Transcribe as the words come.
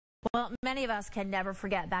Well, many of us can never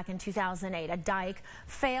forget back in 2008, a dike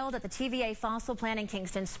failed at the TVA fossil plant in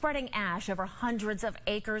Kingston, spreading ash over hundreds of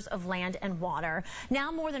acres of land and water.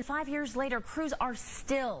 Now, more than 5 years later, crews are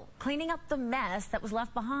still cleaning up the mess that was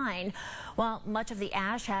left behind. While much of the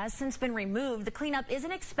ash has since been removed, the cleanup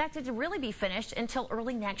isn't expected to really be finished until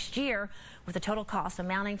early next year, with the total cost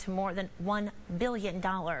amounting to more than $1 billion.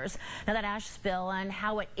 Now, that ash spill and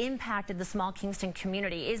how it impacted the small Kingston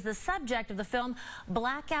community is the subject of the film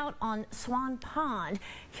Blackout on Swan Pond.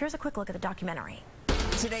 Here's a quick look at the documentary.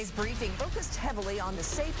 Today's briefing focused heavily on the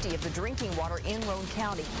safety of the drinking water in Roane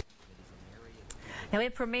County. Now,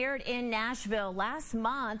 it premiered in Nashville last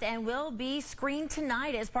month and will be screened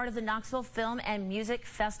tonight as part of the Knoxville Film and Music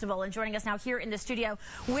Festival. And joining us now here in the studio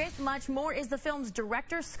with much more is the film's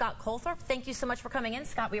director, Scott Colthorp. Thank you so much for coming in,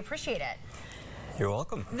 Scott. We appreciate it. You're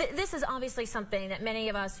welcome. This is obviously something that many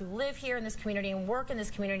of us who live here in this community and work in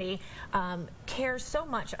this community care so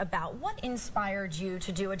much about. What inspired you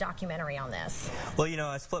to do a documentary on this? Well, you know,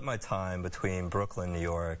 I split my time between Brooklyn, New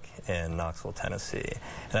York, and Knoxville, Tennessee.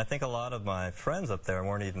 And I think a lot of my friends up there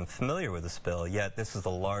weren't even familiar with the spill, yet this is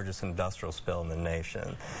the largest industrial spill in the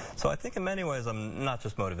nation. So I think in many ways I'm not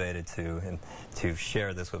just motivated to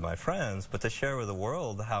share this with my friends, but to share with the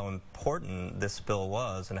world how important this spill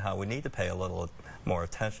was and how we need to pay a little more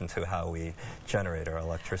attention to how we generate our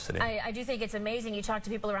electricity. I do think it's amazing. You talk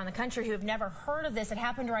to people around the country who have never heard of this. It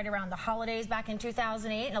happened right around the holidays back in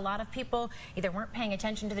 2008, and a lot of people either weren't paying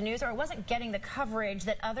attention to the news or it wasn't getting the coverage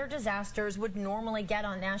that other disasters would normally get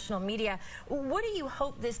on national media. What do you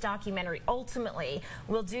hope this documentary ultimately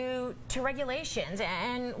will do to regulations,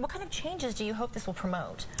 and what kind of changes do you hope this will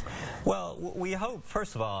promote? Well, we hope,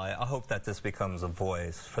 first of all, I hope that this becomes a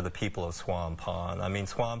voice for the people of Swan Pond. I mean,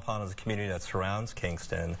 Swan Pond is a community that surrounds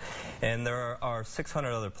Kingston, and there are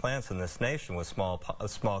 600 other plants in this nation with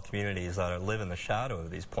small communities that live in the shadow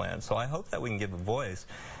of these plants. So I hope that we can give a voice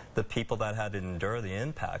the people that had to endure the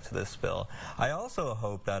impact of this spill. I also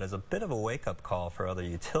hope that is a bit of a wake-up call for other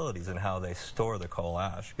utilities and how they store the coal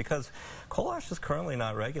ash, because coal ash is currently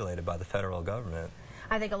not regulated by the federal government.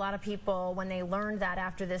 I think a lot of people, when they learned that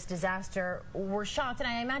after this disaster, were shocked. And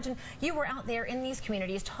I imagine you were out there in these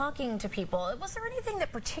communities talking to people. Was there anything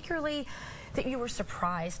that particularly that you were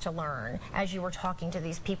surprised to learn as you were talking to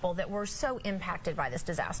these people that were so impacted by this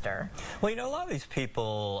disaster? Well, you know, a lot of these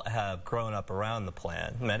people have grown up around the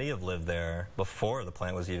plant. Many have lived there before the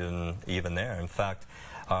plant was even there. In fact,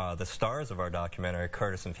 the stars of our documentary,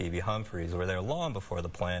 Curtis and Phoebe Humphreys, were there long before the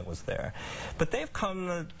plant was there. But they've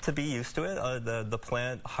come to be used to it. The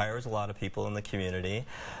plant hires a lot of people in the community.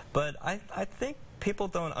 But I think people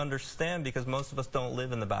don't understand, because most of us don't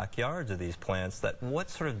live in the backyards of these plants, that what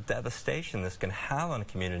sort of devastation this can have on a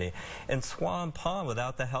community. And Swan Pond,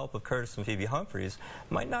 without the help of Curtis and Phoebe Humphreys,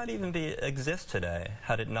 might not even exist today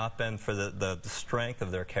had it not been for the strength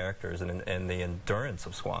of their characters and the endurance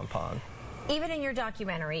of Swan Pond. Even in your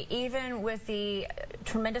documentary, even with the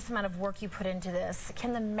tremendous amount of work you put into this,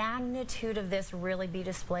 can the magnitude of this really be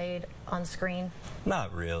displayed on screen?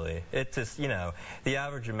 Not really. It just, you know, the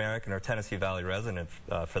average American or Tennessee Valley resident,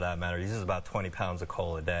 for that matter, uses about 20 pounds of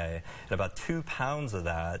coal a day, and about 2 pounds of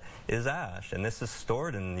that is ash. And this is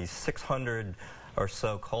stored in these 600 or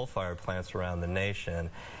so coal-fired plants around the nation.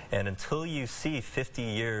 And until you see 50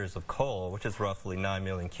 years of coal, which is roughly 9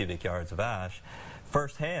 million cubic yards of ash,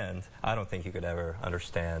 firsthand, I don't think you could ever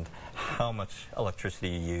understand how much electricity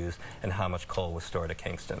you use and how much coal was stored at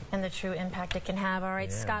Kingston. And the true impact it can have. All right,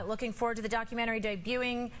 yeah. Scott, looking forward to the documentary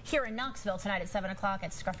debuting here in Knoxville tonight at 7 o'clock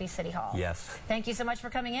at Scruffy City Hall. Yes. Thank you so much for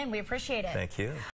coming in. We appreciate it. Thank you.